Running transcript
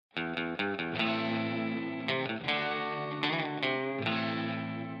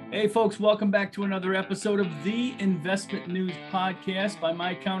Hey folks, welcome back to another episode of the Investment News Podcast. By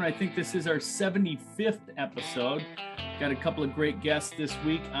my count, I think this is our 75th episode. Got a couple of great guests this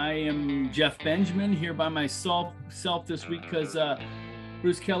week. I am Jeff Benjamin here by myself this week because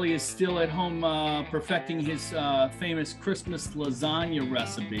Bruce Kelly is still at home perfecting his famous Christmas lasagna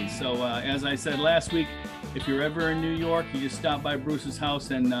recipe. So as I said last week, if you're ever in New York, you just stop by Bruce's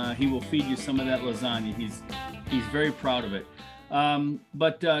house and he will feed you some of that lasagna. He's very proud of it.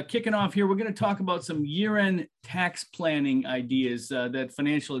 But kicking off here, we're going to talk about some year-end tax planning ideas that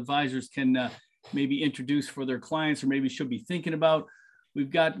financial advisors can maybe introduce for their clients or maybe should be thinking about.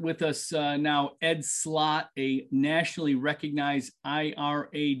 We've got with us now Ed Slott, a nationally recognized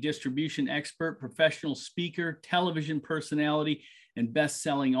IRA distribution expert, professional speaker, television personality, and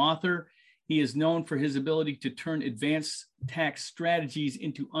best-selling author. He is known for his ability to turn advanced tax strategies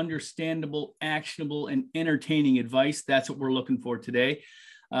into understandable, actionable, and entertaining advice. That's what we're looking for today.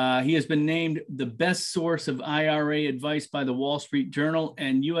 He has been named the best source of IRA advice by the Wall Street Journal,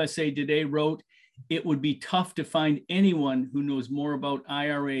 and USA Today wrote, "It would be tough to find anyone who knows more about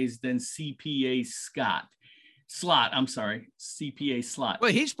IRAs than CPA CPA Slott.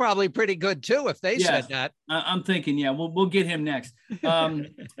 Well, he's probably pretty good too, if they said that. I'm thinking, we'll get him next.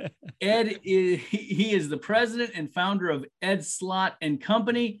 Ed is the president and founder of Ed Slott and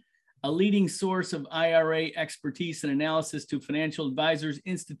Company, a leading source of IRA expertise and analysis to financial advisors,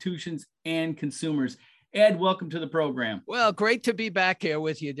 institutions, and consumers. Ed, welcome to the program. Well, great to be back here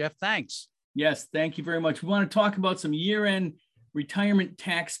with you, Jeff. Thanks. Yes, thank you very much. We want to talk about some year-end retirement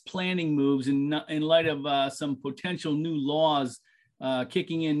tax planning moves in light of some potential new laws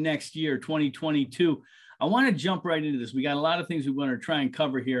kicking in next year, 2022. I want to jump right into this. We got a lot of things we want to try and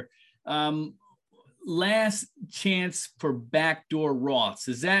cover here. Last chance for backdoor Roths.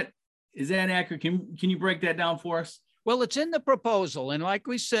 Is that accurate? Can you break that down for us? Well, it's in the proposal. And like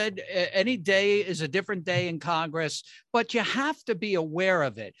we said, any day is a different day in Congress, but you have to be aware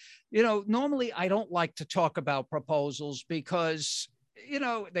of it. You know, normally I don't like to talk about proposals because,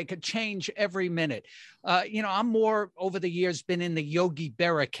 they could change every minute. I'm more over the years been in the Yogi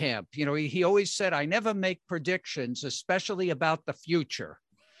Berra camp. He always said, I never make predictions, especially about the future.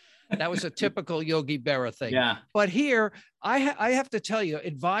 That was a typical Yogi Berra thing. Yeah. But here, I have to tell you,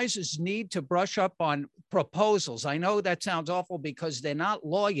 advisors need to brush up on proposals. I know that sounds awful because they're not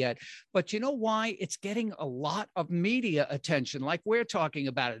law yet, but you know why? It's getting a lot of media attention, like we're talking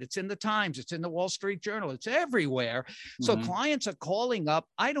about it. It's in the Times, it's in the Wall Street Journal, it's everywhere. So clients are calling up.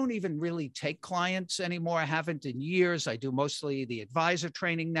 I don't even really take clients anymore. I haven't in years. I do mostly the advisor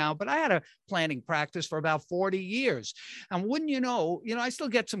training now, but I had a planning practice for about 40 years. And wouldn't you know, I still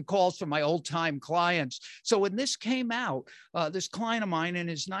get some calls from my old time clients. So when this came out, this client of mine in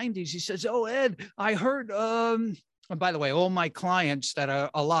his 90s, he says, "Oh, Ed, I heard," and by the way, all my clients that are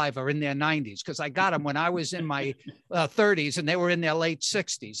alive are in their 90s because I got them when I was in my 30s and they were in their late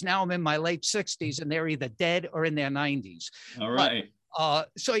 60s. Now I'm in my late 60s and they're either dead or in their 90s. All right.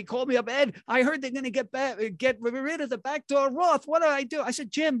 So he called me up, "Ed, I heard they're going to get rid of the backdoor Roth. What do I do?" I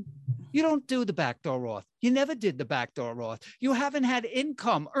said, "Jim, you don't do the backdoor Roth. You never did the backdoor Roth. You haven't had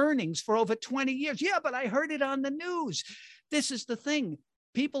earnings for over 20 years. Yeah, but I heard it on the news." This is the thing.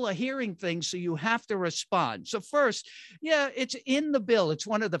 People are hearing things, so you have to respond. So first, it's in the bill. It's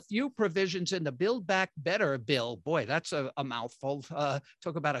one of the few provisions in the Build Back Better bill. Boy, that's a mouthful.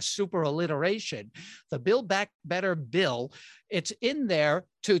 Talk about a super alliteration. The Build Back Better bill, it's in there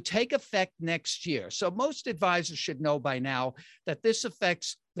to take effect next year. So most advisors should know by now that this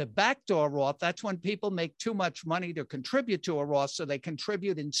affects the backdoor Roth. That's when people make too much money to contribute to a Roth, so they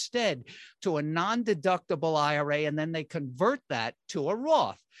contribute instead to a non-deductible IRA, and then they convert that to a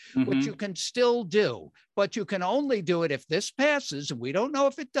Roth, which you can still do. But you can only do it if this passes, and we don't know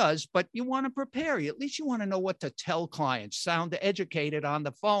if it does, but you want to prepare. At least you want to know what to tell clients, sound educated on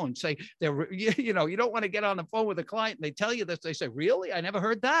the phone. Say, you don't want to get on the phone with a client and they tell you this. They say, "Really? I never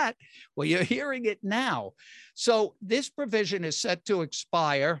heard that." Well, you're hearing it now. So this provision is set to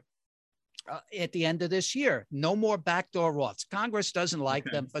expire at the end of this year. No more backdoor Roths. Congress doesn't like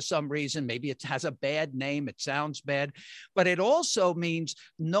them for some reason. Maybe it has a bad name. It sounds bad. But it also means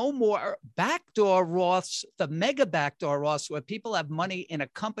no more backdoor Roths, the mega backdoor Roths, where people have money in a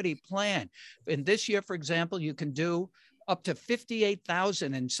company plan. In this year, for example, you can do up to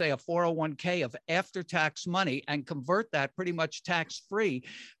 $58,000 in, say, a 401k of after-tax money and convert that pretty much tax-free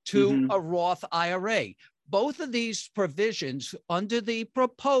to a Roth IRA. Both of these provisions under the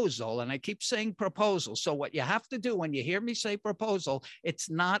proposal, and I keep saying proposal, so what you have to do when you hear me say proposal, it's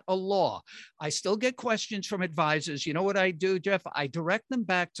not a law. I still get questions from advisors. You know what I do, Jeff? I direct them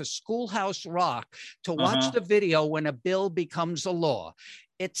back to Schoolhouse Rock to watch the video when a bill becomes a law.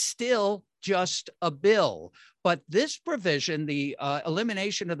 it's still just a bill. But this provision, the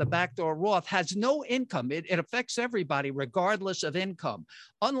elimination of the backdoor Roth, has no income. It affects everybody regardless of income.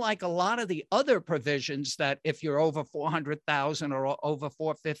 Unlike a lot of the other provisions that if you're over 400,000 or over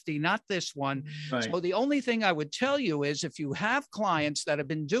 450, not this one. Right. So the only thing I would tell you is if you have clients that have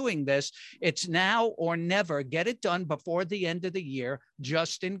been doing this, it's now or never. Get it done before the end of the year,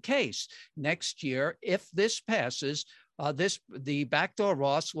 just in case. Next year, if this passes, the backdoor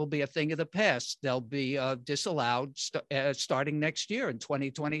Roths will be a thing of the past. They'll be disallowed starting next year in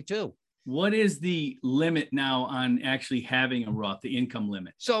 2022. What is the limit now on actually having a Roth, the income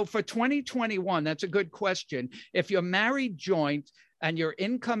limit? So for 2021, that's a good question. If you're married joint and your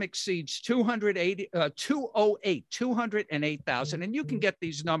income exceeds 208,000, and you can get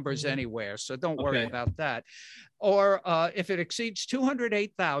these numbers anywhere, so don't worry about that. Or if it exceeds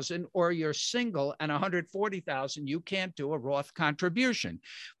 208,000 or you're single and 140,000, you can't do a Roth contribution.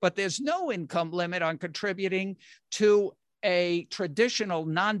 But there's no income limit on contributing to a traditional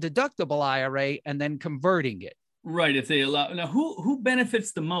non-deductible IRA and then converting it. Right, if they allow. Now, who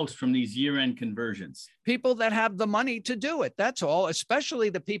benefits the most from these year-end conversions? People that have the money to do it. That's all, especially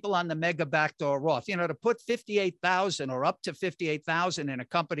the people on the mega backdoor Roth. You know, to put 58,000 or up to 58,000 in a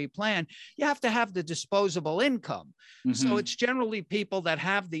company plan, you have to have the disposable income. So it's generally people that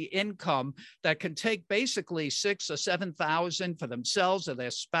have the income that can take basically 6,000 or 7,000 for themselves or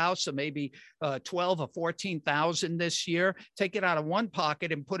their spouse, or maybe 12 or 14,000 this year, take it out of one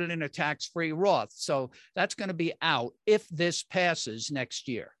pocket and put it in a tax-free Roth. So that's going to be out if this passes next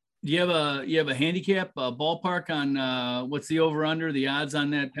year. Do you have a handicap, a ballpark on what's the over under, the odds on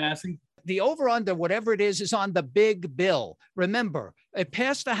that passing? The over under, whatever it is on the big bill. Remember, it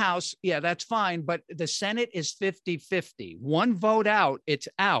passed the House. Yeah, that's fine. But the Senate is 50-50. One vote out, it's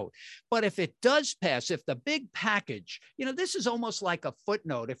out. But if it does pass, if the big package, you know, this is almost like a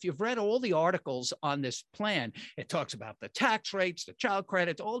footnote. If you've read all the articles on this plan, it talks about the tax rates, the child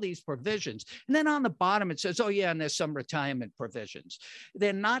credits, all these provisions. And then on the bottom, it says, oh, yeah, and there's some retirement provisions.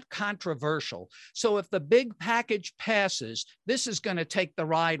 They're not controversial. So if the big package passes, this is going to take the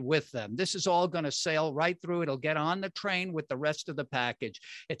ride with them. This is all going to sail right through. It'll get on the train with the rest of the package.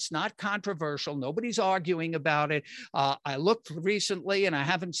 It's not controversial. Nobody's arguing about it. I looked recently and I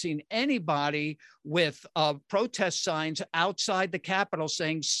haven't seen anybody with protest signs outside the Capitol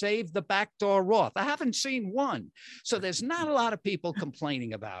saying, save the backdoor Roth. I haven't seen one. So there's not a lot of people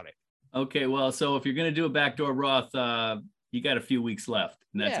complaining about it. Okay, well, so if you're going to do a backdoor Roth, you got a few weeks left,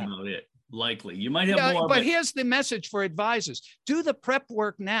 and that's about it. Likely. You might have more. But here's the message for advisors. Do the prep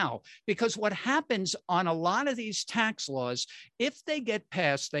work now, because what happens on a lot of these tax laws, if they get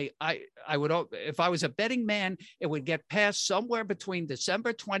passed, I would, if I was a betting man, it would get passed somewhere between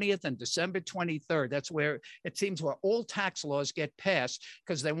December 20th and December 23rd. That's where it seems where all tax laws get passed,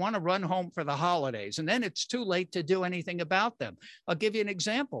 because they want to run home for the holidays. And then it's too late to do anything about them. I'll give you an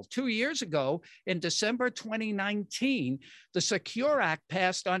example. 2 years ago, in December 2019, the Secure Act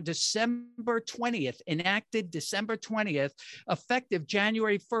passed on December 20th, enacted December 20th, effective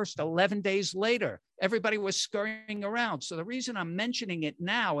January 1st, 11 days later. Everybody was scurrying around. So the reason I'm mentioning it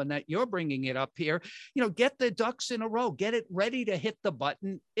now and that you're bringing it up here, you know, get the ducks in a row, get it ready to hit the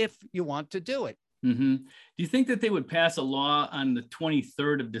button if you want to do it. Do you think that they would pass a law on the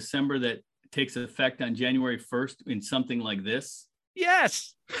 23rd of December that takes effect on January 1st in something like this?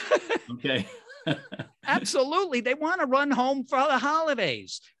 Yes. Okay. Absolutely. They want to run home for the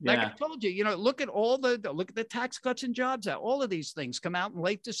holidays. Like Yeah. I told you, you know, look at the Tax Cuts and Jobs Act. All of these things come out in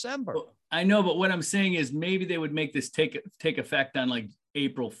late December. Well, I know, but what I'm saying is maybe they would make this take effect on like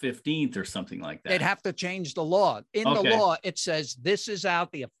April 15th or something like that. They'd have to change the law. In the law, it says this is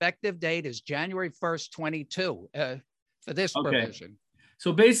out. The effective date is January 1st, 22 for this provision.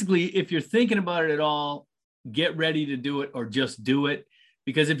 So basically, if you're thinking about it at all, get ready to do it or just do it.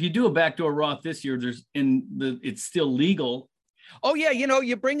 Because if you do a backdoor Roth this year, it's still legal. Oh, yeah. You know,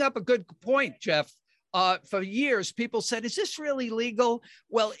 you bring up a good point, Jeff. For years, people said, is this really legal?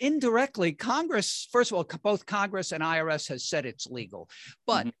 Well, indirectly, Congress, first of all, both Congress and IRS has said it's legal.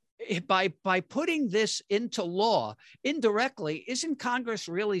 But by putting this into law, indirectly, isn't Congress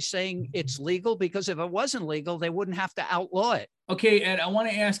really saying it's legal? Because if it wasn't legal, they wouldn't have to outlaw it. Okay, Ed, I want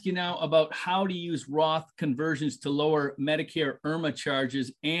to ask you now about how to use Roth conversions to lower Medicare IRMA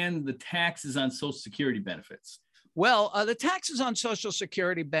charges and the taxes on Social Security benefits. Well, the taxes on Social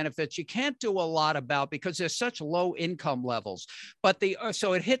Security benefits, you can't do a lot about because there's such low income levels. But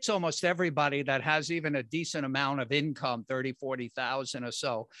so it hits almost everybody that has even a decent amount of income, 30, 40,000 or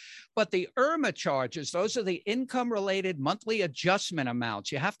so. But the IRMA charges, those are the income related monthly adjustment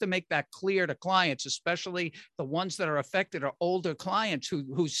amounts. You have to make that clear to clients, especially the ones that are affected are older clients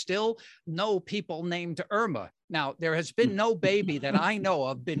who still know people named Irma. Now, there has been no baby that I know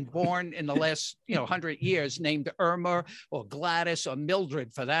of been born in the last, 100 years named Irma or Gladys or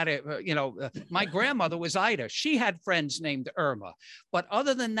Mildred for that. My grandmother was Ida. She had friends named Irma. But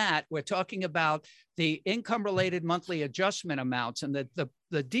other than that, we're talking about the income related monthly adjustment amounts. And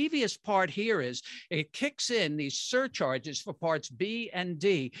the devious part here is it kicks in these surcharges for parts B and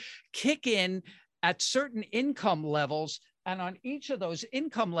D, kick in at certain income levels. And on each of those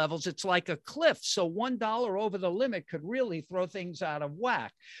income levels, it's like a cliff. So $1 over the limit could really throw things out of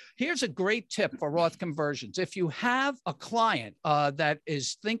whack. Here's a great tip for Roth conversions. If you have a client that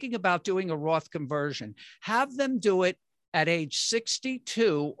is thinking about doing a Roth conversion, have them do it at age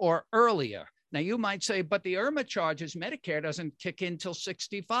 62 or earlier. Now, you might say, but the IRMA charges, Medicare doesn't kick in till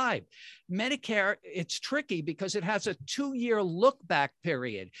 65. Medicare, it's tricky because it has a 2-year look back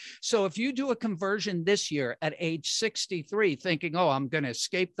period. So if you do a conversion this year at age 63, thinking, oh, I'm going to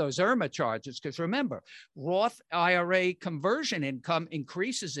escape those IRMA charges, because remember, Roth IRA conversion income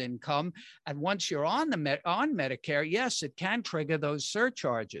increases income. And once you're on Medicare, yes, it can trigger those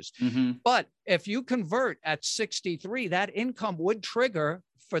surcharges. Mm-hmm. But if you convert at 63, that income would trigger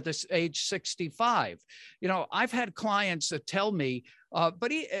for this age 65. I've had clients that tell me,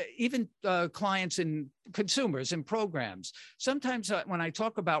 but even clients and consumers in programs, sometimes when I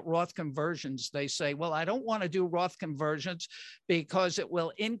talk about Roth conversions, they say, well, I don't want to do Roth conversions because it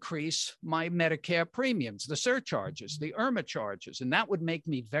will increase my Medicare premiums, the surcharges, the IRMA charges, and that would make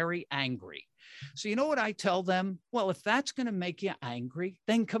me very angry. So you know what I tell them? Well, if that's going to make you angry,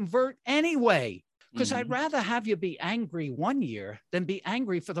 then convert anyway. Because I'd rather have you be angry 1 year than be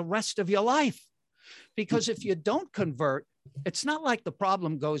angry for the rest of your life. Because if you don't convert, it's not like the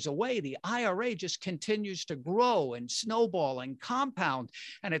problem goes away. The IRA just continues to grow and snowball and compound.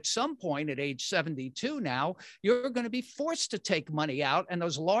 And at some point at age 72 now, you're going to be forced to take money out. And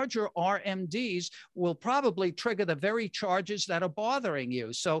those larger RMDs will probably trigger the very charges that are bothering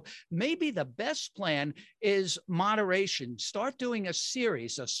you. So maybe the best plan is moderation. Start doing a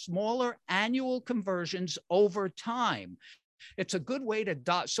series of smaller annual conversions over time. It's a good way to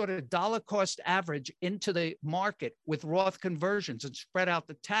sort of dollar cost average into the market with Roth conversions and spread out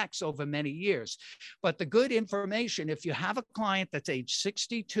the tax over many years. But the good information, if you have a client that's age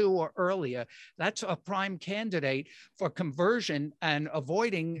 62 or earlier, that's a prime candidate for conversion and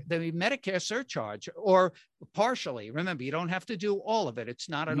avoiding the Medicare surcharge, or partially. Remember, you don't have to do all of it. It's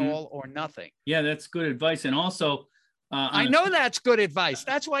not an all or nothing. Yeah, that's good advice. And also, I know that's good advice.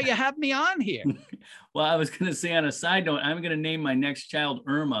 That's why you have me on here. Well, I was going to say on a side note, I'm going to name my next child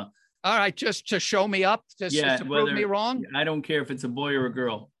Irma. All right, just to show me up, just to prove me wrong. I don't care if it's a boy or a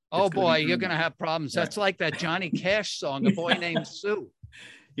girl. Oh boy, you're going to have problems. That's like that Johnny Cash song, A Boy Named Sue.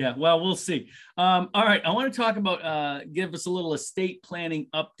 Yeah, well, we'll see. All right, I want to talk about, give us a little estate planning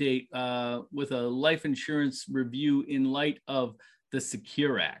update with a life insurance review in light of the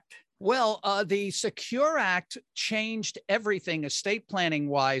Secure Act. Well, the Secure Act changed everything estate planning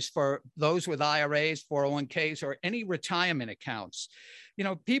wise for those with IRAs, 401ks, or any retirement accounts.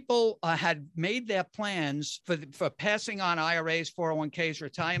 People had made their plans for passing on IRAs, 401ks,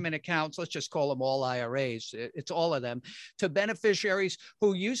 retirement accounts, let's just call them all IRAs, it's all of them, to beneficiaries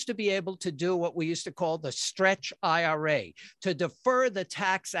who used to be able to do what we used to call the stretch IRA, to defer the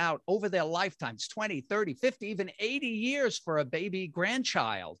tax out over their lifetimes, 20, 30, 50, even 80 years for a baby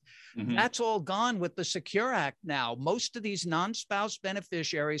grandchild. Mm-hmm. That's all gone with the Secure Act now. Most of these non-spouse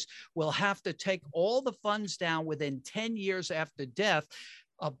beneficiaries will have to take all the funds down within 10 years after death,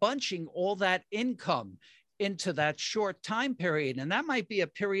 bunching all that income into that short time period. And that might be a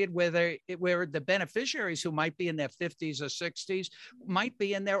period where the beneficiaries, who might be in their 50s or 60s, might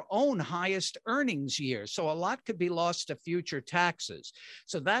be in their own highest earnings years. So a lot could be lost to future taxes.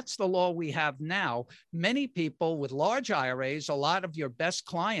 So that's the law we have now. Many people with large IRAs, a lot of your best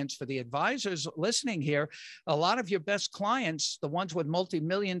clients, for the advisors listening here, a lot of your best clients, the ones with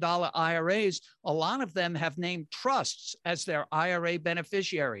multi-million-dollar IRAs, a lot of them have named trusts as their IRA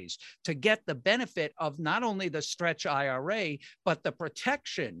beneficiaries to get the benefit of not only the stretch IRA, but the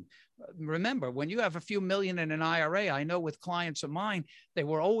protection. Remember, when you have a few million in an IRA, I know with clients of mine, they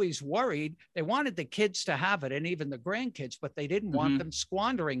were always worried. They wanted the kids to have it and even the grandkids, but they didn't want them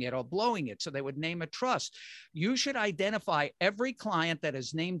squandering it or blowing it. So they would name a trust. You should identify every client that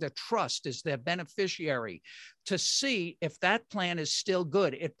has named a trust as their beneficiary. to see if that plan is still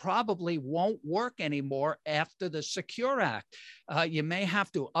good. It probably won't work anymore after the Secure Act. You may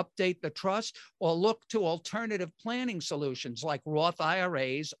have to update the trust or look to alternative planning solutions like Roth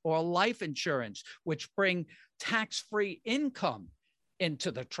IRAs or life insurance, which bring tax-free income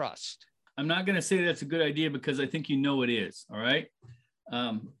into the trust. I'm not going to say that's a good idea because I think you know it is. All right.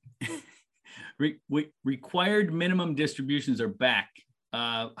 Required minimum distributions are back.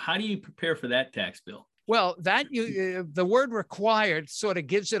 How do you prepare for that tax bill? Well, the word required sort of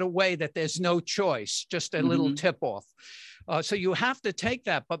gives it away that there's no choice, just a little tip off. So you have to take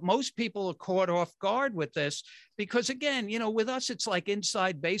that. But most people are caught off guard with this because, again, with us, it's like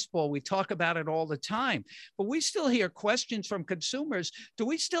inside baseball. We talk about it all the time, but we still hear questions from consumers. Do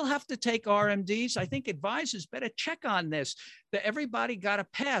we still have to take RMDs? I think advisors better check on this. That everybody got a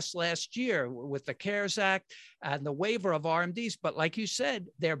pass last year with the CARES Act and the waiver of RMDs. But like you said,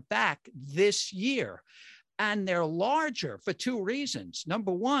 they're back this year. And they're larger for two reasons.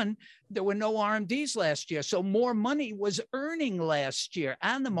 Number one, there were no RMDs last year. So more money was earning last year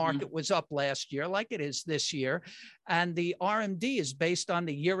and the market was up last year like it is this year. And the RMD is based on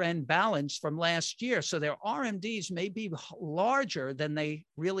the year-end balance from last year. So their RMDs may be larger than they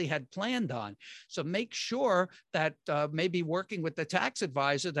really had planned on. So make sure that maybe working with the tax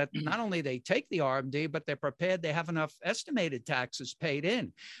advisor that not only they take the RMD, but they're prepared, they have enough estimated taxes paid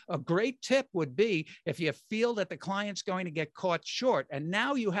in. A great tip would be if you feel that the client's going to get caught short, and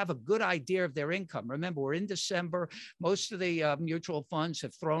now you have a good idea of their income. Remember, we're in December. Most of the mutual funds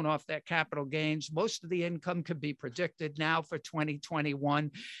have thrown off their capital gains. Most of the income could be predicted now for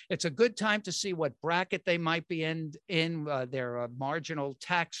 2021. It's a good time to see what bracket they might be in their marginal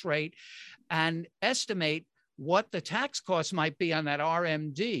tax rate and estimate what the tax cost might be on that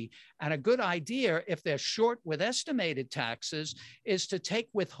RMD. And a good idea, if they're short with estimated taxes, is to take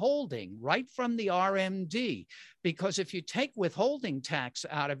withholding right from the RMD. Because if you take withholding tax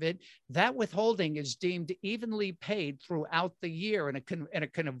out of it, that withholding is deemed evenly paid throughout the year, and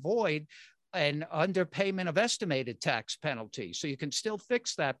it can avoid an underpayment of estimated tax penalty. So you can still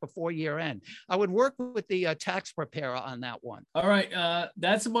fix that before year end. I would work with the tax preparer on that one. All right.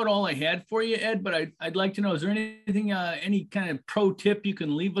 That's about all I had for you, Ed, but I'd like to know, is there anything, any kind of pro tip you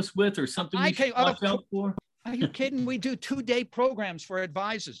can leave us with or something we should watch out for? Are you kidding? We do 2-day programs for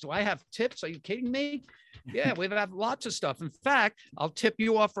advisors. Do I have tips? Are you kidding me? Yeah, we have lots of stuff. In fact, I'll tip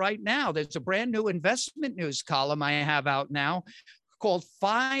you off right now. There's a brand new investment news column I have out now called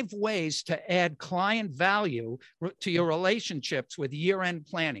 5 Ways to Add Client Value to Your Relationships with Year-End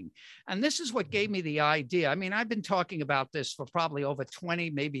Planning. And this is what gave me the idea. I mean, I've been talking about this for probably over 20,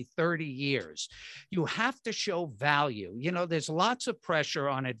 maybe 30 years. You have to show value. There's lots of pressure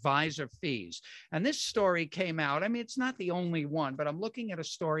on advisor fees. And this story came out. I mean, it's not the only one, but I'm looking at a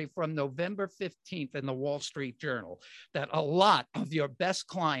story from November 15th in the Wall Street Journal that a lot of your best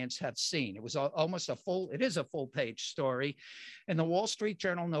clients have seen. It was almost it is a full page story in the Wall Street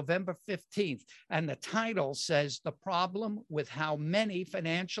Journal, November 15th. And the title says, "The Problem with How Many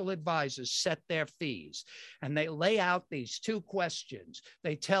Financial Advisors Set Their Fees." And they lay out these 2 questions.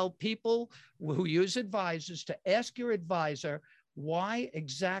 They tell people who use advisors to ask your advisor, why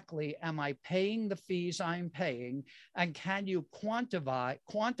exactly am I paying the fees I'm paying? And can you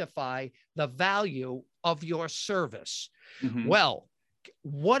quantify the value of your service? Well,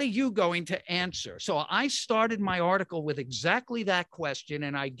 what are you going to answer? So I started my article with exactly that question,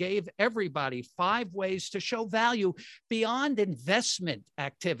 and I gave everybody 5 ways to show value beyond investment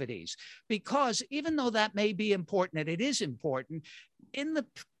activities. Because even though that may be important, and it is important, in the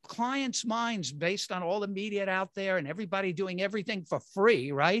clients' minds, based on all the media out there and everybody doing everything for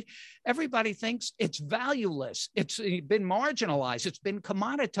free, right? Everybody thinks it's valueless. It's been marginalized. It's been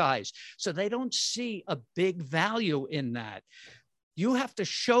commoditized. So they don't see a big value in that. You have to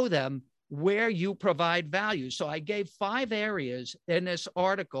show them where you provide value. So I gave 5 areas in this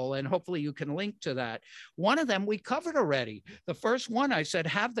article, and hopefully you can link to that. One of them we covered already. The first one, I said,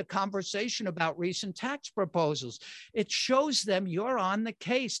 have the conversation about recent tax proposals. It shows them you're on the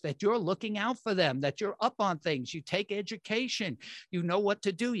case, that you're looking out for them, that you're up on things. You take education, you know what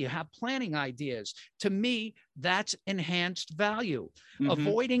to do, you have planning ideas. To me, that's enhanced value.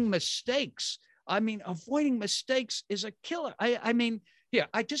 Avoiding mistakes. I mean, avoiding mistakes is a killer.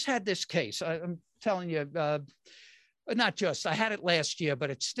 I just had this case. I'm telling you, I had it last year, but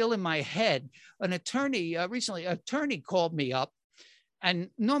it's still in my head. An attorney, recently, an attorney called me up.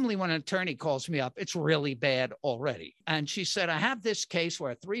 And normally when an attorney calls me up, it's really bad already. And she said, I have this case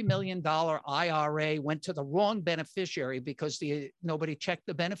where a $3 million IRA went to the wrong beneficiary because nobody checked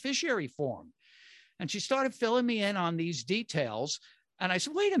the beneficiary form. And she started filling me in on these details. And I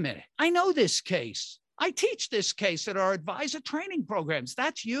said, wait a minute, I know this case. I teach this case at our advisor training programs.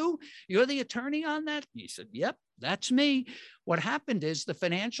 That's you? You're the attorney on that? He said, yep, that's me. What happened is the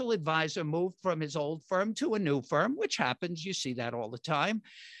financial advisor moved from his old firm to a new firm, which happens. You see that all the time.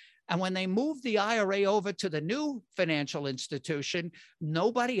 And when they moved the IRA over to the new financial institution,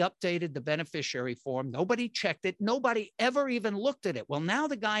 nobody updated the beneficiary form. Nobody checked it. Nobody ever even looked at it. Well, now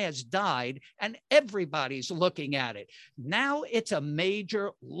the guy has died and everybody's looking at it. Now it's a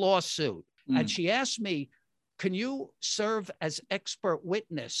major lawsuit. And she asked me, can you serve as expert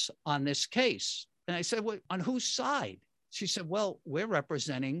witness on this case? And I said, well, on whose side? She said, well, we're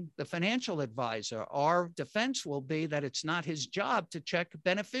representing the financial advisor. Our defense will be that it's not his job to check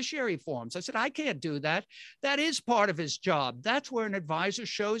beneficiary forms. I said, I can't do that. That is part of his job. That's where an advisor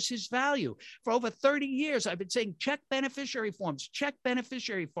shows his value. For over 30 years, I've been saying, check beneficiary forms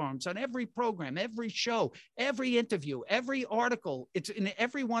on every program, every show, every interview, every article. It's in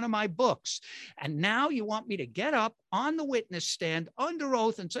every one of my books. And now you want me to get up on the witness stand under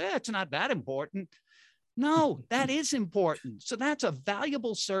oath and say, it's not that important. No, that is important. So that's a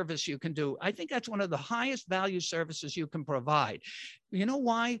valuable service you can do. I think that's one of the highest value services you can provide. You know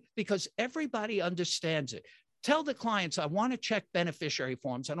why? Because everybody understands it. Tell the clients, I want to check beneficiary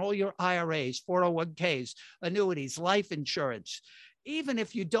forms on all your IRAs, 401ks, annuities, life insurance. Even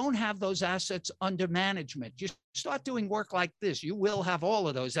if you don't have those assets under management, you start doing work like this, you will have all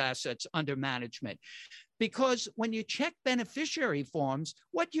of those assets under management. Because when you check beneficiary forms,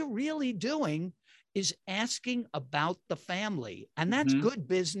 what you're really doing is asking about the family. And that's good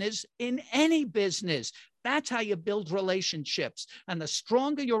business in any business. That's how you build relationships. And the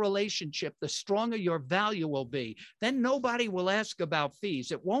stronger your relationship, the stronger your value will be. Then nobody will ask about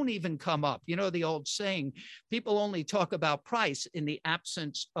fees. It won't even come up. You know, the old saying, people only talk about price in the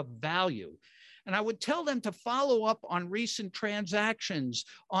absence of value. And I would tell them to follow up on recent transactions,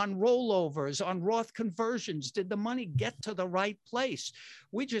 on rollovers, on Roth conversions. Did the money get to the right place?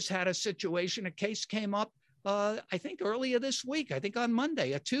 We just had a situation, a case came up, I think earlier this week, I think on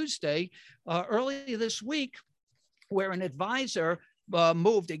Monday, a Tuesday, earlier this week, where an advisor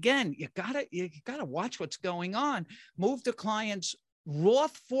moved, again, you gotta watch what's going on, moved a client's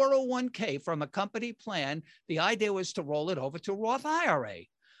Roth 401k from a company plan. The idea was to roll it over to a Roth IRA.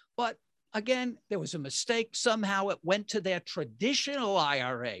 But again, there was a mistake. Somehow it went to their traditional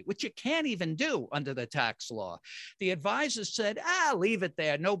IRA, which you can't even do under the tax law. The advisor said, leave it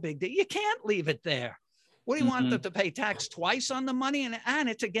there. No big deal. You can't leave it there. What do you want them to pay tax twice on the money? And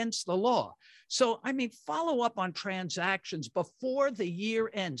it's against the law. So, I mean, follow up on transactions before the year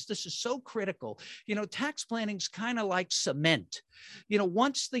ends. This is so critical. You know, tax planning is kind of like cement. You know,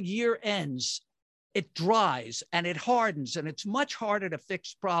 once the year ends, it dries and it hardens and it's much harder to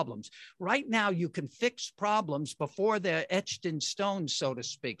fix problems. Right now, you can fix problems before they're etched in stone, so to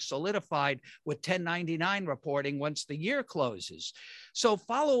speak, solidified with 1099 reporting once the year closes. So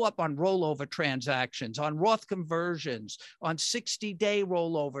follow up on rollover transactions, on Roth conversions, on 60-day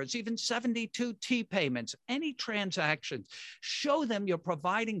rollovers, even 72T payments, any transactions. Show them you're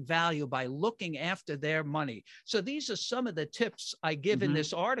providing value by looking after their money. So these are some of the tips I give in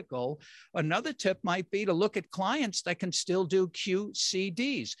this article. Another tip might be to look at clients that can still do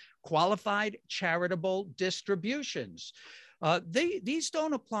QCDs, qualified charitable distributions. These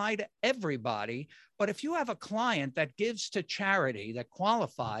don't apply to everybody, but if you have a client that gives to charity that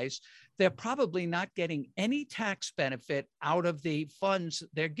qualifies, they're probably not getting any tax benefit out of the funds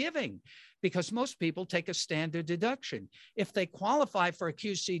they're giving, because most people take a standard deduction. If they qualify for a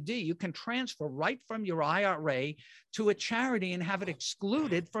QCD, you can transfer right from your IRA to a charity and have it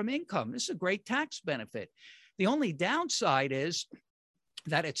excluded from income. This is a great tax benefit. The only downside is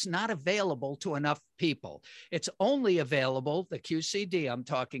that it's not available to enough people. It's only available, the QCD I'm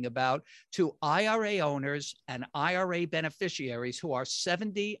talking about, to IRA owners and IRA beneficiaries who are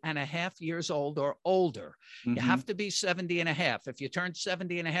 70 and a half years old or older. You have to be 70 and a half. If you turn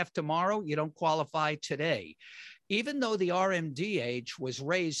 70 and a half tomorrow, you don't qualify today. Even though the RMD age was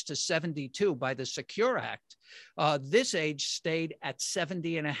raised to 72 by the Secure Act, this age stayed at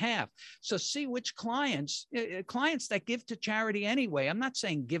 70 and a half. So see which clients that give to charity anyway. I'm not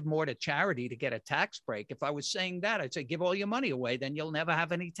saying give more to charity to get a tax break. If I was saying that, I'd say give all your money away, then you'll never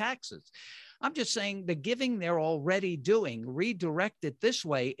have any taxes. I'm just saying the giving they're already doing, redirect it this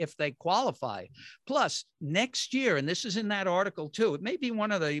way if they qualify. Plus, next year, and this is in that article too, it may be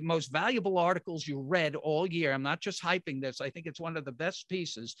one of the most valuable articles you read all year. I'm not just hyping this. I think it's one of the best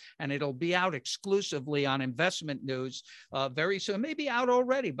pieces, and it'll be out exclusively on Investment News very soon. Maybe out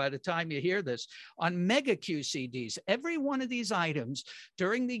already by the time you hear this, on mega QCDs. Every one of these items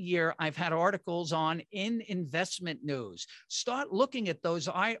during the year, I've had articles on in Investment News. Start looking at those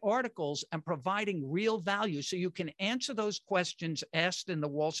articles and providing real value so you can answer those questions asked in the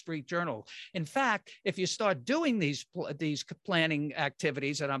Wall Street Journal. In fact, if you start doing these planning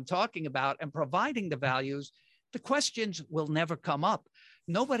activities that I'm talking about and providing the values, the questions will never come up.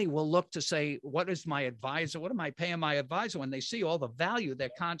 Nobody will look to say, what is my advisor? What am I paying my advisor, when they see all the value they're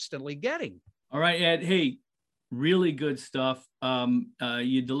constantly getting? All right, Ed. Hey, really good stuff.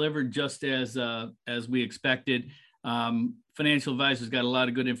 You delivered just as we expected. Financial Advisors got a lot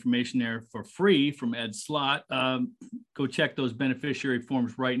of good information there for free from Ed Slott. Go check those beneficiary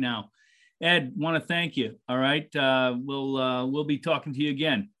forms right now. Ed, want to thank you. All right, we'll be talking to you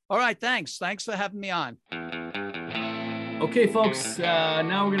again. All right, thanks. Thanks for having me on. Okay, folks,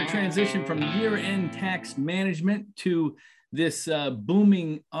 now we're going to transition from year-end tax management to this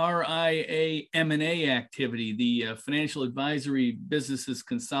booming RIA M&A activity. The financial advisory business is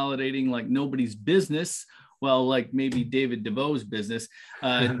consolidating like nobody's business. Well, like maybe David DeVoe's business.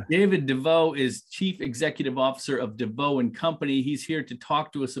 David DeVoe is Chief Executive Officer of DeVoe and Company. He's here to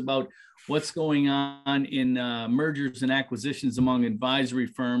talk to us about what's going on in mergers and acquisitions among advisory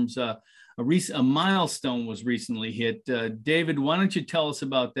firms. A milestone was recently hit. David, why don't you tell us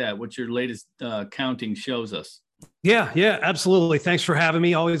about that? What your latest counting shows us? Yeah, absolutely. Thanks for having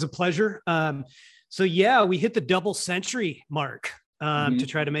me. Always a pleasure. So we hit the double century mark to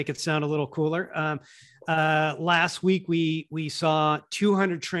try to make it sound a little cooler. Last week, we saw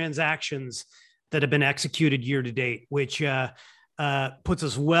 200 transactions that have been executed year to date, which puts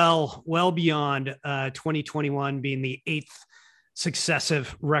us well beyond 2021 being the 8th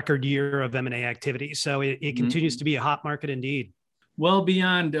successive record year of M&A activity. So it continues to be a hot market indeed. Well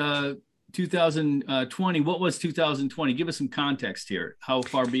beyond 2020. What was 2020? Give us some context here. How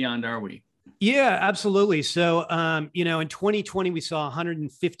far beyond are we? Yeah, absolutely. So, in 2020, we saw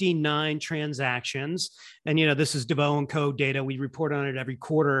 159 transactions. And, this is DeVoe & Co. data. We report on it every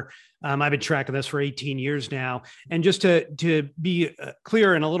quarter. I've been tracking this for 18 years now. And just to be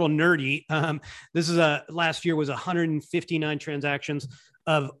clear and a little nerdy, last year was 159 transactions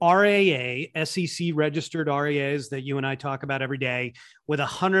of RAA, SEC registered RAAs that you and I talk about every day, with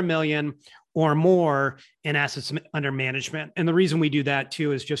 100 million or more in assets under management. And the reason we do that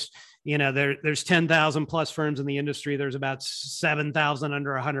too is just, there's 10,000 plus firms in the industry. There's about 7,000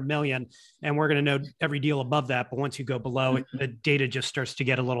 under 100 million. And we're going to know every deal above that. But once you go below it, the data just starts to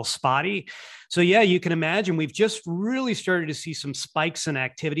get a little spotty. So you can imagine we've just really started to see some spikes in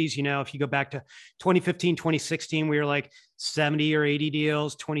activities. If you go back to 2015, 2016, we were like 70 or 80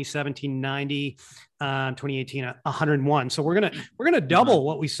 deals, 2017, 90, 2018, 101. So we're going to double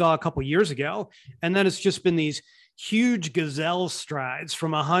what we saw a couple of years ago. And then it's just been these huge gazelle strides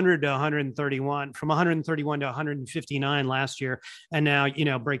from 100 to 131, from 131 to 159 last year. And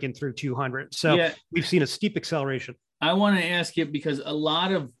now, breaking through 200. So we've seen a steep acceleration. I want to ask you, because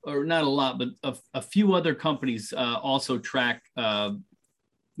not a lot, but a few other companies also track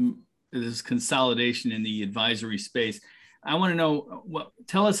this consolidation in the advisory space. I want to know,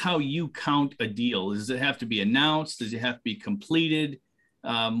 tell us how you count a deal. Does it have to be announced? Does it have to be completed?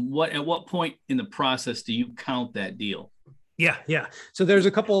 At what point in the process do you count that deal? Yeah. So there's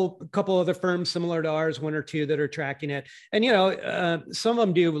a couple other firms similar to ours, one or two, that are tracking it. And, some of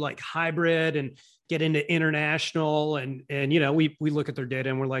them do like hybrid and get into international. And we look at their data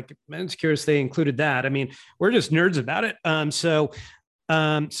and we're like, man, it's curious they included that. I mean, we're just nerds about it.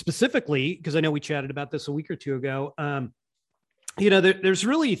 Specifically, because I know we chatted about this a week or two ago, there's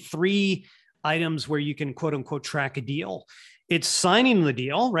really 3 items where you can quote unquote track a deal. It's signing the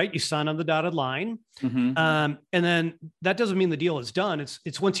deal, right? You sign on the dotted line. And then that doesn't mean the deal is done.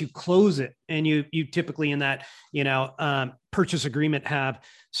 It's once you close it, and you typically in that, purchase agreement have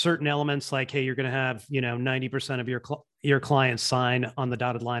certain elements like, hey, you're going to have, 90% of your clients sign on the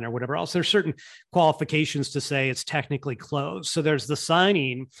dotted line or whatever else. There's certain qualifications to say it's technically closed. So there's the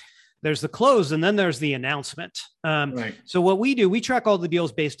signing, there's the close, and then there's the announcement. Right. So what we do, we track all the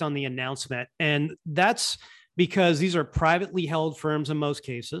deals based on the announcement. And that's because these are privately held firms in most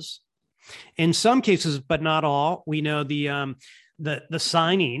cases. In some cases, but not all, we know the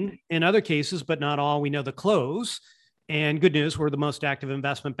signing. In other cases, but not all, we know the close. And good news, we're the most active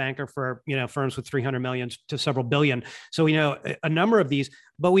investment banker for firms with 300 million to several billion. So we know a number of these,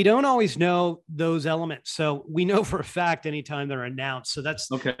 but we don't always know those elements. So we know for a fact anytime they're announced. So that's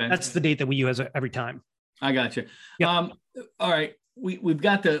the date that we use every time. I got you. Yep. All right, we've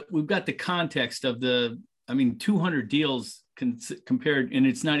got the context of 200 deals compared, and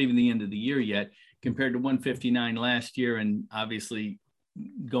it's not even the end of the year yet, compared to 159 last year, and obviously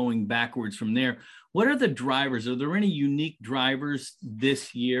going backwards from there. What are the drivers? Are there any unique drivers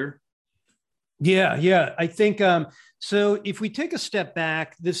this year? Yeah. I think so. If we take a step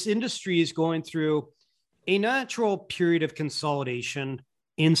back, this industry is going through a natural period of consolidation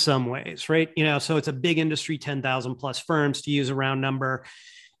in some ways, right? So it's a big industry, 10,000 plus firms to use a round number.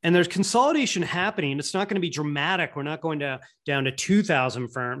 And there's consolidation happening. It's not going to be dramatic. We're not going down to 2,000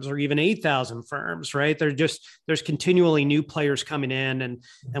 firms or even 8,000 firms, right? There's continually new players coming in,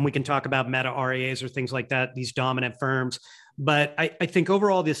 and we can talk about meta RIAs or things like that, these dominant firms. But I think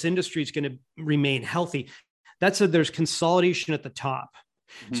overall, this industry is going to remain healthy. That said, there's consolidation at the top.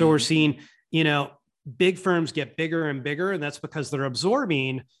 Mm-hmm. So we're seeing, big firms get bigger and bigger, and that's because they're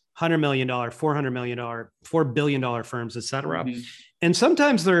absorbing $100 million, $400 million, $4 billion firms, et cetera. Mm-hmm. And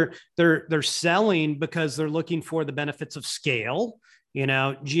sometimes they're selling because they're looking for the benefits of scale.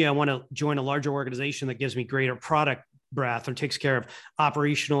 I want to join a larger organization that gives me greater product breadth or takes care of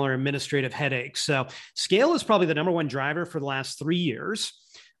operational or administrative headaches. So scale is probably the number one driver for the last 3 years.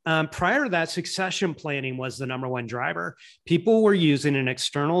 Prior to that, succession planning was the number one driver. People were using an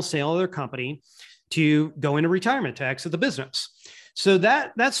external sale of their company to go into retirement, to exit the business. So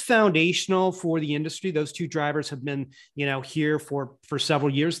that's foundational for the industry. Those two drivers have been, here for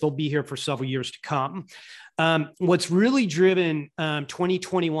several years. They'll be here for several years to come. What's really driven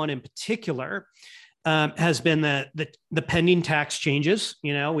 2021 in particular has been the pending tax changes.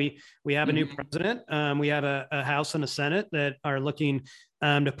 We have a new president. We have a House and a Senate that are looking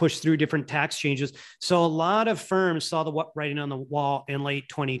to push through different tax changes. So a lot of firms saw the writing on the wall in late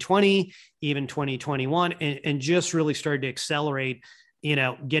 2020, even 2021, and just really started to accelerate,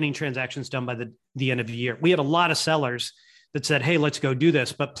 getting transactions done by the end of the year. We had a lot of sellers that said, hey, let's go do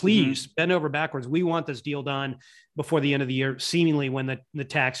this, but please bend over backwards. We want this deal done before the end of the year, seemingly when the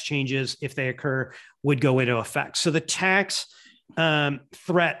tax changes, if they occur, would go into effect. So the tax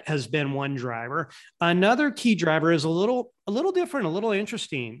threat has been one driver. Another key driver is a little different, a little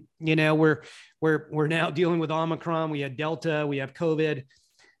interesting. We're now dealing with Omicron. We had Delta. We have COVID.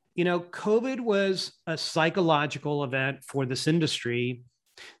 COVID was a psychological event for this industry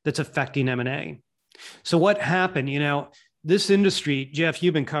that's affecting M&A. So what happened? This industry, Jeff,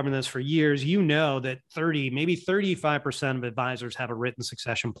 you've been covering this for years. That 30, maybe 35% of advisors have a written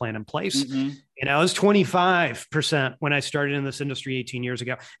succession plan in place. Mm-hmm. It was 25% when I started in this industry 18 years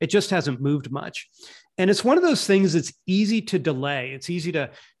ago. It just hasn't moved much. And it's one of those things that's easy to delay. It's easy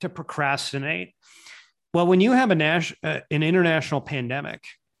to procrastinate. Well, when you have an international pandemic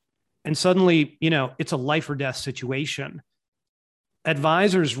and suddenly, it's a life or death situation,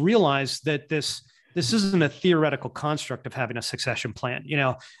 advisors realize that this isn't a theoretical construct of having a succession plan.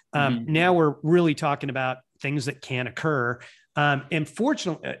 Now we're really talking about things that can occur. And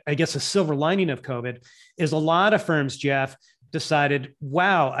fortunately, I guess a silver lining of COVID is a lot of firms, Jeff, decided,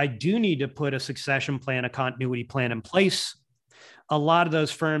 wow, I do need to put a succession plan, a continuity plan in place. A lot of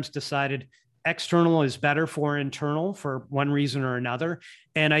those firms decided external is better for internal for one reason or another.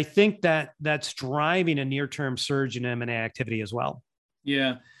 And I think that that's driving a near-term surge in M&A activity as well.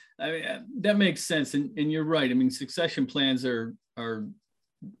 Yeah. I mean, that makes sense. And you're right. I mean, succession plans are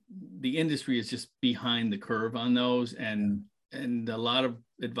the industry is just behind the curve on those. And a lot of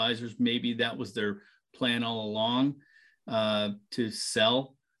advisors, maybe that was their plan all along, to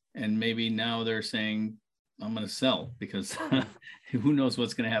sell. And maybe now they're saying, I'm going to sell because who knows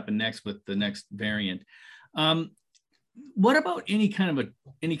what's going to happen next with the next variant. What about any kind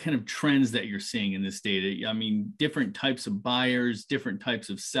of trends that you're seeing in this data? I mean, different types of buyers, different types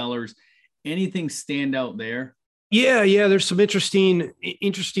of sellers. Anything stand out there? Yeah. There's some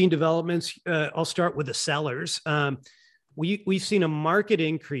interesting developments. I'll start with the sellers. We've seen a market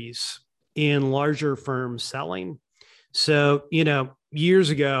increase in larger firms selling. So, years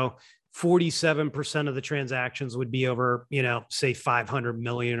ago, 47% of the transactions would be over, say 500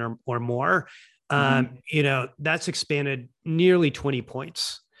 million or more. That's expanded nearly 20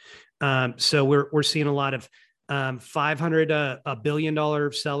 points. So we're seeing a lot of $500 $1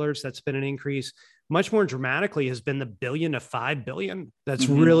 billion sellers. That's been an increase. Much more dramatically has been the $1 billion to $5 billion. That's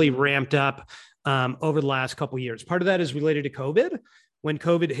really ramped up over the last couple of years. Part of that is related to COVID. When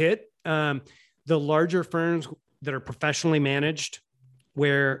COVID hit, the larger firms that are professionally managed,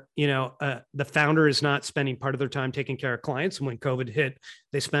 where the founder is not spending part of their time taking care of clients. And when COVID hit,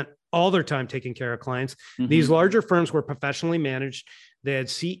 they spent all their time taking care of clients. These larger firms were professionally managed. They had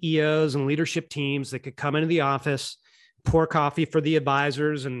CEOs and leadership teams that could come into the office, pour coffee for the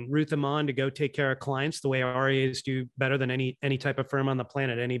advisors, and root them on to go take care of clients the way RIAs do better than any type of firm on the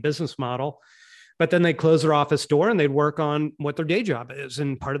planet, any business model. but then they close their office door and they'd work on what their day job is.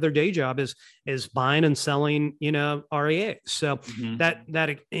 And part of their day job is buying and selling, REAs. So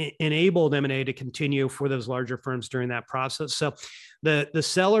that enabled M&A to continue for those larger firms during that process. So the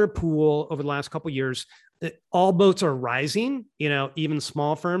seller pool over the last couple of years, all boats are rising. Even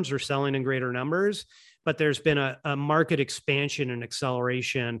small firms are selling in greater numbers, but there's been a market expansion and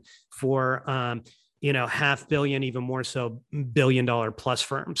acceleration for $500 million, even more so $1 billion plus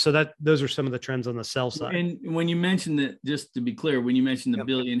firms. So those are some of the trends on the sell side. And when you mentioned that, just to be clear, when you mentioned the Yep. $1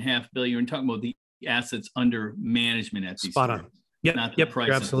 billion, $500 million, you're talking about the assets under management at these Spot firms, on. Yep. not the Yep. prices.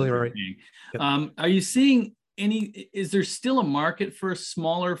 You're absolutely right. Yep. Are you seeing is there still a market for a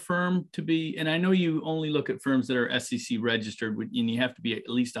smaller firm to be, and I know you only look at firms that are SEC registered, and you have to be at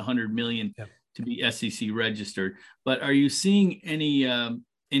least 100 million Yep. to be SEC registered, but are you seeing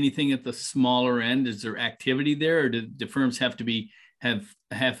anything at the smaller end? Is there activity there, or do the firms have to have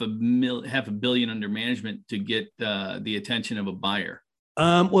 $500 million under management to get the attention of a buyer?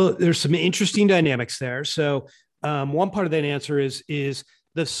 Well, there's some interesting dynamics there. So one part of that answer is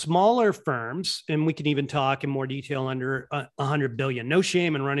the smaller firms, and we can even talk in more detail under 100 billion. No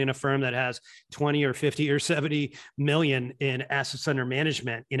shame in running a firm that has 20 or 50 or 70 million in assets under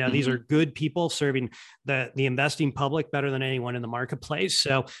management. These are good people serving the investing public better than anyone in the marketplace.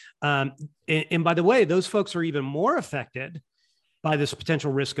 So, and by the way, those folks are even more affected by this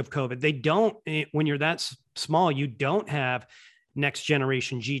potential risk of COVID. They don't, when you're that small, you don't have next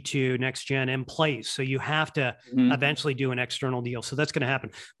generation G2, next gen in place. So you have to eventually do an external deal. So that's going to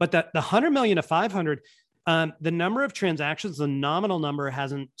happen. But the 100 million to 500, the number of transactions, the nominal number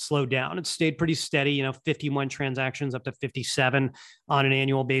hasn't slowed down. It's stayed pretty steady, 51 transactions up to 57 on an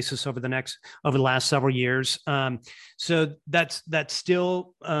annual basis over the last several years. So that's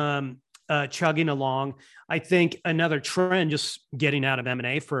still chugging along. I think another trend, just getting out of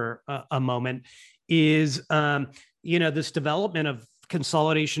M&A for a moment, is this development of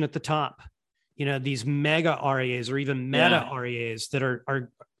consolidation at the top, these mega REAs or even meta REAs that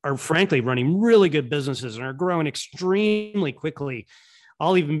are frankly running really good businesses and are growing extremely quickly.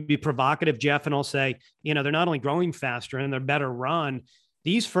 I'll even be provocative, Jeff, and I'll say, they're not only growing faster and they're better run.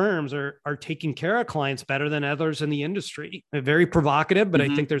 These firms are taking care of clients better than others in the industry. They're very provocative, but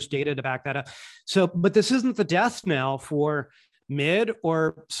I think there's data to back that up. So, but this isn't the death knell for mid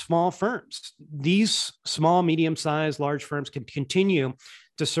or small firms. These small, medium-sized, large firms can continue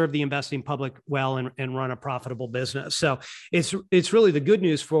to serve the investing public well and run a profitable business. So it's really the good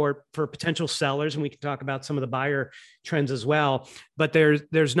news for potential sellers, and we can talk about some of the buyer trends as well. But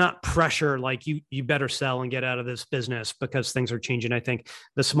there's not pressure like you better sell and get out of this business because things are changing. I think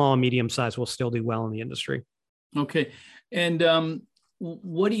the small and medium size will still do well in the industry. Okay, and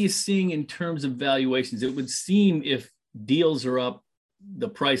what are you seeing in terms of valuations? It would seem if deals are up, the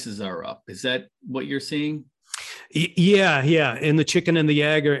prices are up. Is that what you're seeing? Yeah. And the chicken and the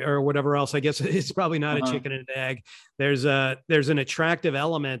egg or whatever else, I guess it's probably not a chicken and an egg. There's an attractive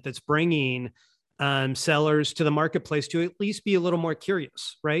element that's bringing sellers to the marketplace to at least be a little more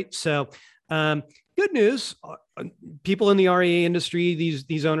curious, right? So good news, people in the REA industry,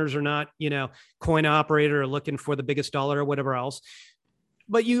 these owners are not, coin operator or looking for the biggest dollar or whatever else.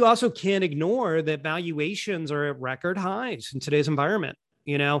 But you also can't ignore that valuations are at record highs in today's environment.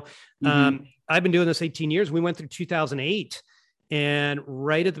 I've been doing this 18 years. We went through 2008, and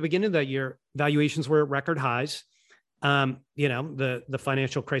right at the beginning of that year, valuations were at record highs. The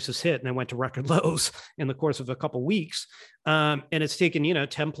financial crisis hit and then went to record lows in the course of a couple of weeks. And it's taken,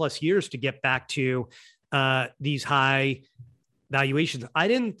 10 plus years to get back to these high valuations. I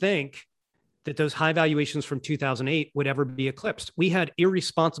didn't think that those high valuations from 2008 would ever be eclipsed. We had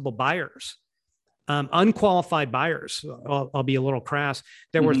irresponsible buyers, unqualified buyers, I'll be a little crass,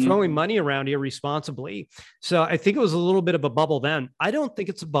 that were throwing money around irresponsibly. So I think it was a little bit of a bubble then. I don't think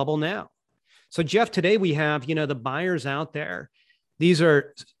it's a bubble now. So Jeff, today we have, the buyers out there. These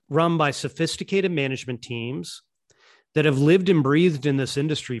are run by sophisticated management teams that have lived and breathed in this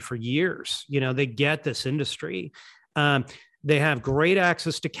industry for years. They get this industry. They have great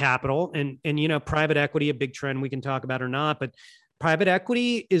access to capital and private equity, a big trend we can talk about or not, but private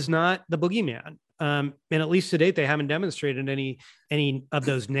equity is not the boogeyman. And at least to date, they haven't demonstrated any of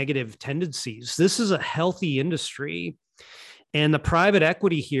those negative tendencies. This is a healthy industry. And the private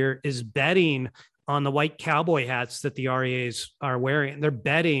equity here is betting on the white cowboy hats that the REAs are wearing. They're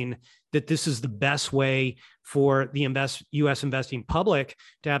betting that this is the best way for the U.S. investing public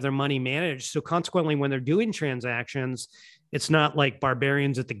to have their money managed. So consequently, when they're doing transactions, it's not like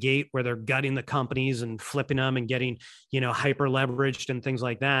barbarians at the gate where they're gutting the companies and flipping them and getting, hyper leveraged and things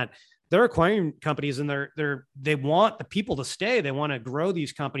like that. they're acquiring companies and they want the people to stay. They want to grow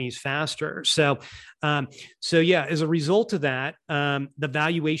these companies faster. So yeah, as a result of that, the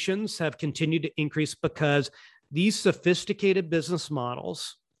valuations have continued to increase because these sophisticated business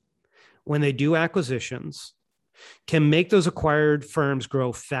models, when they do acquisitions, can make those acquired firms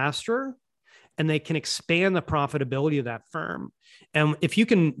grow faster, and they can expand the profitability of that firm. And if you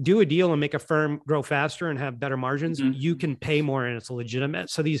can do a deal and make a firm grow faster and have better margins, you can pay more, and it's legitimate.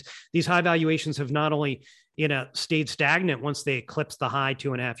 So these high valuations have not only, stayed stagnant once they eclipsed the high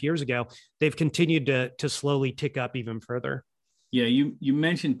 2.5 years ago, they've continued to slowly tick up even further. Yeah, you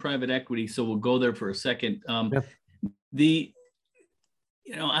mentioned private equity, so we'll go there for a second. I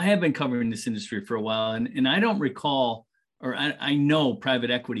have been covering this industry for a while, and I don't recall, or I know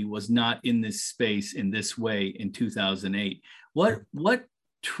private equity was not in this space in this way in 2008. What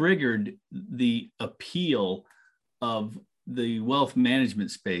triggered the appeal of the wealth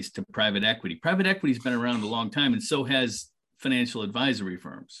management space to private equity? Private equity's been around a long time, and so has financial advisory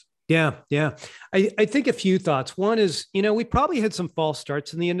firms. Yeah. I think a few thoughts. One is, we probably had some false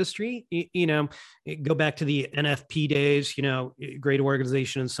starts in the industry. Go back to the NFP days, great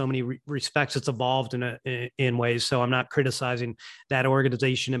organization in so many respects. It's evolved in ways. So I'm not criticizing that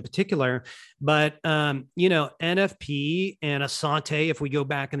organization in particular, but, NFP and Asante, if we go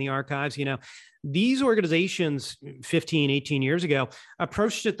back in the archives, these organizations 15, 18 years ago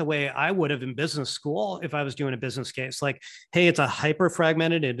approached it the way I would have in business school if I was doing a business case. Like, hey, it's a hyper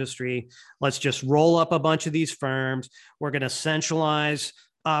fragmented industry. Let's just roll up a bunch of these firms. We're going to centralize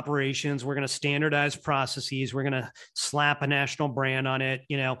operations. We're going to standardize processes. We're going to slap a national brand on it,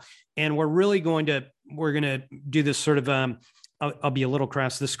 and we're going to do this sort of, I'll be a little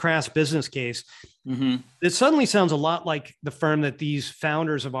crass, this crass business case. It suddenly sounds a lot like the firm that these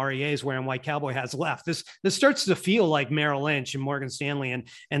founders of REAs wearing white cowboy hats left. This starts to feel like Merrill Lynch and Morgan Stanley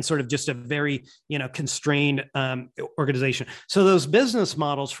and sort of just a very, constrained organization. So those business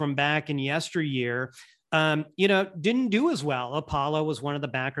models from back in yesteryear, didn't do as well. Apollo was one of the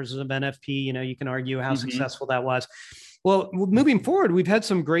backers of NFP. You can argue how successful that was. Well, moving forward, we've had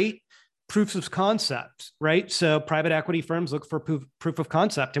some great proofs of concept, right? So private equity firms look for proof of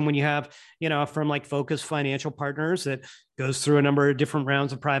concept. And when you have, a firm like Focus Financial Partners that goes through a number of different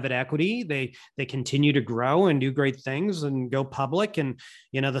rounds of private equity, they continue to grow and do great things and go public, and,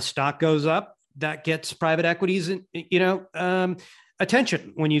 the stock goes up, that gets private equities,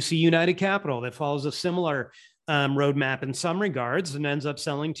 attention. When you see United Capital that follows a similar roadmap in some regards and ends up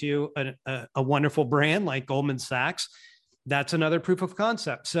selling to a wonderful brand like Goldman Sachs, that's another proof of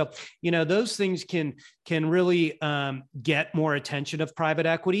concept. So, those things can really get more attention of private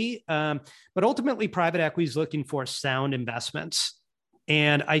equity. But ultimately, private equity is looking for sound investments.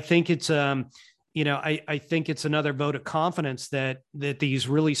 And I think it's, I think it's another vote of confidence that these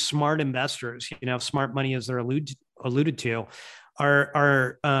really smart investors, smart money, as they're alluded to,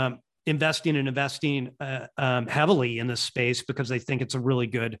 are investing heavily in this space because they think it's a really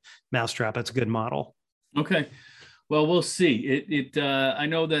good mousetrap. It's a good model. Okay. Well, we'll see. I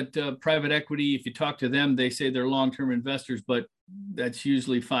know that private equity, if you talk to them, they say they're long-term investors, but that's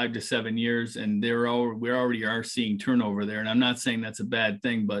usually 5 to 7 years, and we already are seeing turnover there. And I'm not saying that's a bad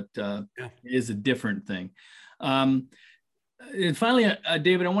thing, but it is a different thing. And finally,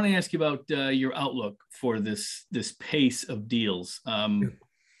 David, I want to ask you about your outlook for this pace of deals.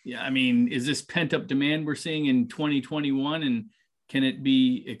 Is this pent-up demand we're seeing in 2021, and can it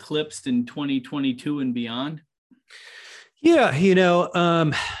be eclipsed in 2022 and beyond?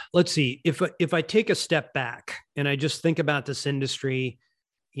 Yeah, let's see. If I take a step back and I just think about this industry,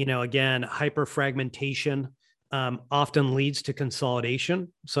 again, hyper fragmentation often leads to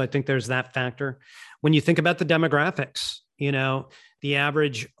consolidation. So I think there's that factor. When you think about the demographics, the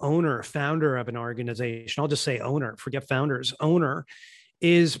average founder of an organization, I'll just say owner, forget founders, owner,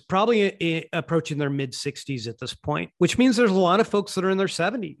 is probably approaching their mid 60s at this point, which means there's a lot of folks that are in their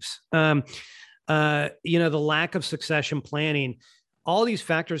 70s. The lack of succession planning, all these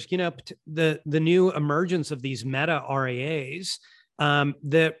factors, the new emergence of these meta RIAs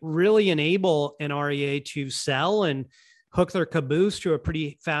that really enable an RIA to sell and hook their caboose to a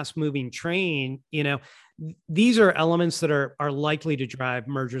pretty fast moving train. These are elements that are likely to drive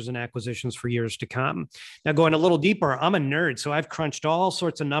mergers and acquisitions for years to come. Now, going a little deeper, I'm a nerd, so I've crunched all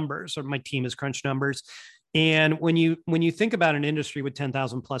sorts of numbers, or my team has crunched numbers. And when you think about an industry with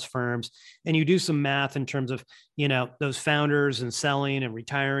 10,000 plus firms, and you do some math in terms of, those founders and selling and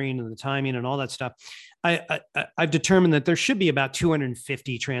retiring and the timing and all that stuff, I've determined that there should be about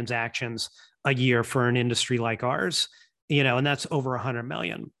 250 transactions a year for an industry like ours, and that's over 100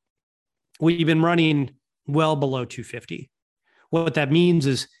 million. We've been running well below 250. What that means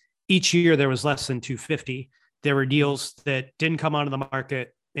is each year there was less than 250. There were deals that didn't come onto the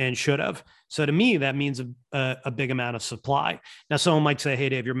market and should have. So to me, that means a big amount of supply. Now, someone might say, hey,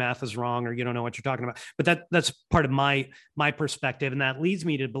 Dave, your math is wrong, or you don't know what you're talking about. But that's part of my perspective. And that leads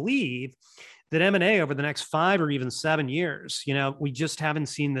me to believe that M&A over the next 5 or even 7 years, we just haven't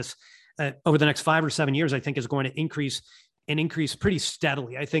seen this over the next 5 or 7 years, I think is going to increase pretty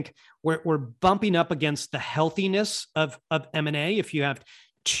steadily. I think we're bumping up against the healthiness of M&A. If you have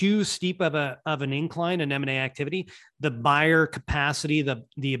too steep of an incline in M&A activity, the buyer capacity,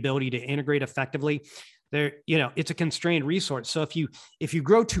 the ability to integrate effectively, there, it's a constrained resource. So if you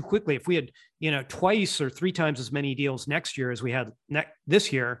grow too quickly, if we had, twice or 3 times as many deals next year as we had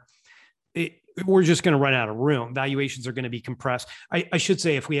this year, we're just going to run out of room. Valuations are going to be compressed. I should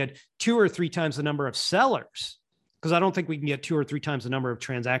say, if we had 2 or 3 times the number of sellers, because I don't think we can get 2 or 3 times the number of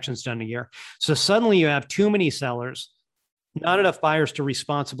transactions done a year. So suddenly you have too many sellers, not enough buyers to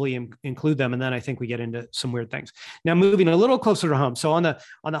responsibly include them. And then I think we get into some weird things. Now, moving a little closer to home. So on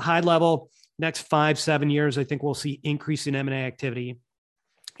the high level, next 5-7 years, I think we'll see increase in M&A activity.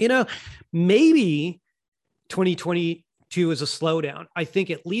 Maybe 2022 is a slowdown. I think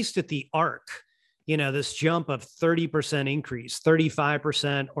at least at the arc, this jump of 30% increase,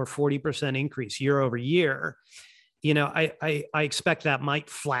 35% or 40% increase year over year, I expect that might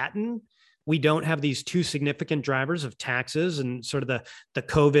flatten. We don't have these 2 significant drivers of taxes and sort of the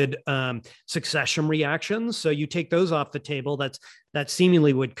COVID succession reactions. So you take those off the table, that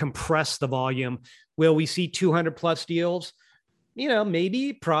seemingly would compress the volume. Will we see 200 plus deals?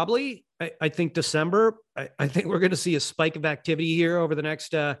 Maybe, probably. I think December, I think we're going to see a spike of activity here over the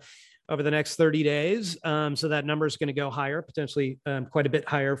next 30 days. So that number is going to go higher, potentially quite a bit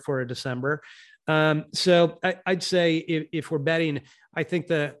higher for a December. So I'd say if we're betting, I think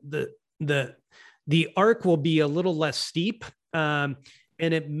the arc will be a little less steep, and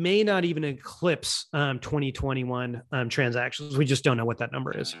it may not even eclipse 2021 transactions. We just don't know what that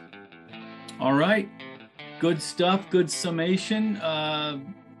number is. All right. Good stuff. Good summation.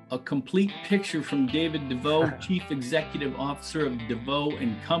 A complete picture from David DeVoe, Chief Executive Officer of DeVoe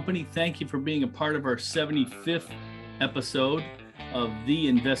 & Company. Thank you for being a part of our 75th episode of the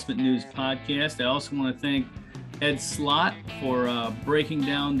Investment News Podcast. I also want to thank Ed Slott for breaking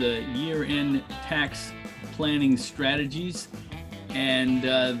down the year-end tax planning strategies. And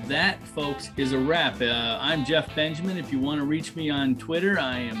that, folks, is a wrap. I'm Jeff Benjamin. If you want to reach me on Twitter,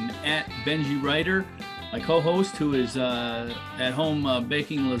 I am at Benji Writer. My co-host, who is at home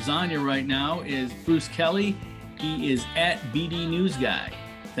baking lasagna right now, is Bruce Kelly. He is at BD News Guy.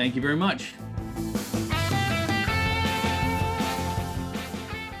 Thank you very much.